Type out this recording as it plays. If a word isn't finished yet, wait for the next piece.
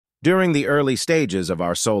During the early stages of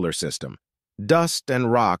our solar system, dust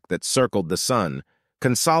and rock that circled the sun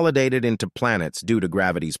consolidated into planets due to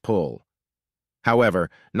gravity's pull. However,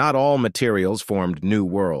 not all materials formed new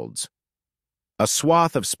worlds. A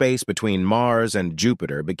swath of space between Mars and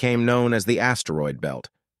Jupiter became known as the asteroid belt.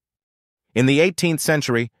 In the 18th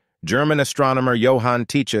century, German astronomer Johann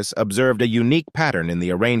Titius observed a unique pattern in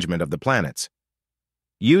the arrangement of the planets.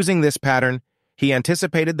 Using this pattern, he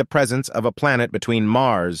anticipated the presence of a planet between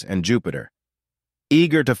Mars and Jupiter.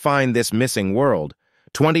 Eager to find this missing world,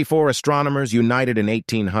 24 astronomers united in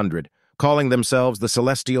 1800, calling themselves the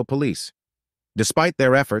Celestial Police. Despite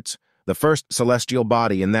their efforts, the first celestial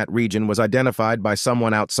body in that region was identified by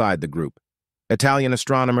someone outside the group, Italian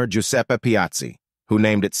astronomer Giuseppe Piazzi, who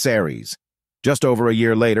named it Ceres. Just over a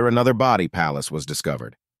year later, another body, Pallas, was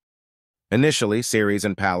discovered. Initially, Ceres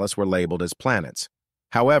and Pallas were labeled as planets.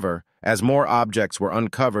 However, as more objects were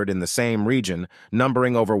uncovered in the same region,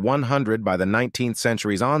 numbering over 100 by the 19th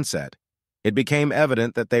century's onset, it became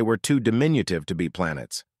evident that they were too diminutive to be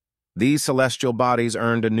planets. These celestial bodies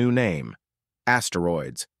earned a new name: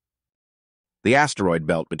 asteroids. The asteroid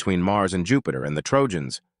belt between Mars and Jupiter and the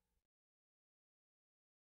Trojans.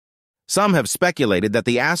 Some have speculated that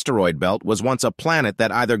the asteroid belt was once a planet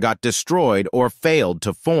that either got destroyed or failed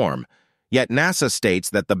to form. Yet NASA states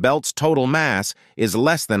that the belt's total mass is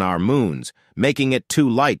less than our moon's, making it too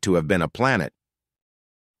light to have been a planet.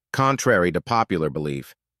 Contrary to popular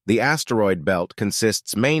belief, the asteroid belt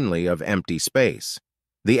consists mainly of empty space.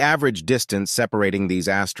 The average distance separating these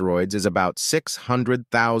asteroids is about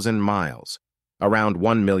 600,000 miles, around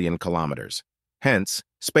 1 million kilometers. Hence,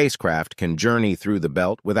 spacecraft can journey through the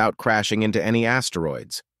belt without crashing into any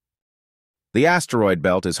asteroids. The asteroid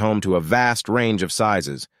belt is home to a vast range of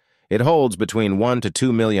sizes. It holds between 1 to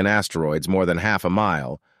 2 million asteroids more than half a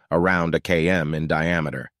mile, around a km in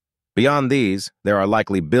diameter. Beyond these, there are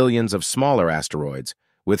likely billions of smaller asteroids,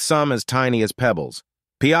 with some as tiny as pebbles.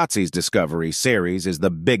 Piazzi's discovery, Ceres, is the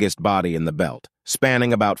biggest body in the belt,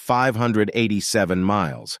 spanning about 587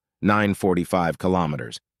 miles, 945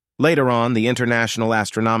 kilometers. Later on, the International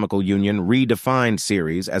Astronomical Union redefined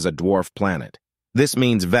Ceres as a dwarf planet. This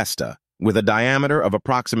means Vesta, with a diameter of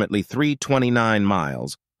approximately 329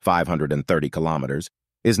 miles, 530 kilometers,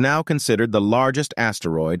 is now considered the largest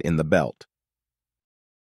asteroid in the belt.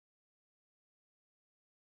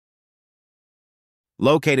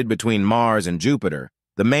 Located between Mars and Jupiter,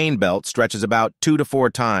 the main belt stretches about 2 to 4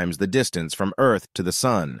 times the distance from Earth to the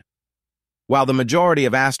Sun. While the majority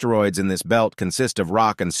of asteroids in this belt consist of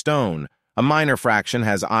rock and stone, a minor fraction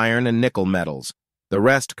has iron and nickel metals. The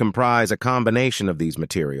rest comprise a combination of these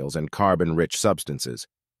materials and carbon-rich substances.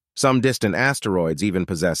 Some distant asteroids even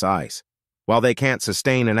possess ice. While they can't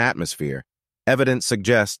sustain an atmosphere, evidence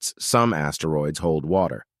suggests some asteroids hold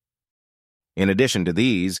water. In addition to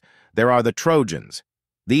these, there are the Trojans.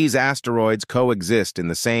 These asteroids coexist in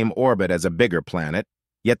the same orbit as a bigger planet,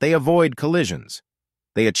 yet they avoid collisions.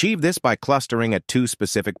 They achieve this by clustering at 2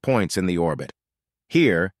 specific points in the orbit.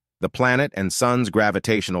 Here, the planet and sun's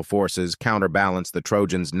gravitational forces counterbalance the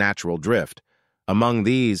Trojans' natural drift. Among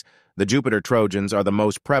these, the Jupiter Trojans are the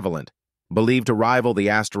most prevalent, believed to rival the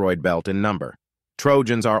asteroid belt in number.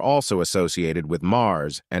 Trojans are also associated with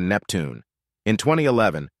Mars and Neptune. In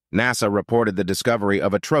 2011, NASA reported the discovery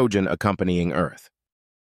of a Trojan accompanying Earth.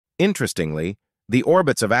 Interestingly, the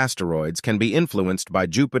orbits of asteroids can be influenced by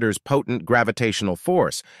Jupiter's potent gravitational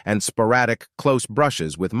force and sporadic, close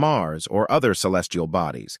brushes with Mars or other celestial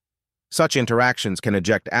bodies. Such interactions can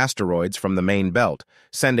eject asteroids from the main belt,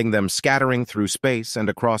 sending them scattering through space and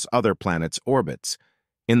across other planets' orbits.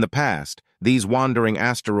 In the past, these wandering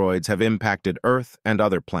asteroids have impacted Earth and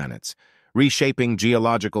other planets, reshaping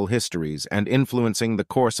geological histories and influencing the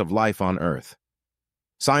course of life on Earth.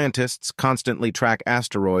 Scientists constantly track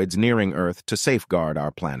asteroids nearing Earth to safeguard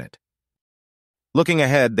our planet. Looking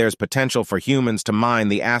ahead, there's potential for humans to mine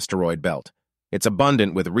the asteroid belt. It's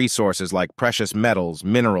abundant with resources like precious metals,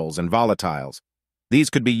 minerals, and volatiles.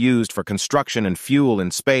 These could be used for construction and fuel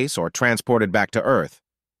in space or transported back to Earth.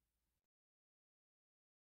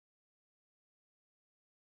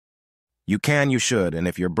 You can, you should, and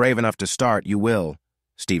if you're brave enough to start, you will.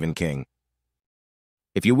 Stephen King.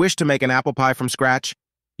 If you wish to make an apple pie from scratch,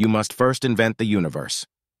 you must first invent the universe.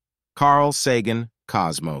 Carl Sagan,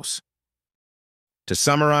 Cosmos. To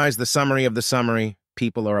summarize the summary of the summary,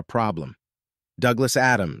 people are a problem. Douglas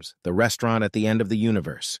Adams, The Restaurant at the End of the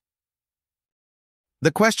Universe.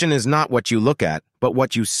 The question is not what you look at, but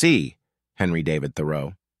what you see. Henry David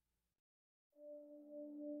Thoreau.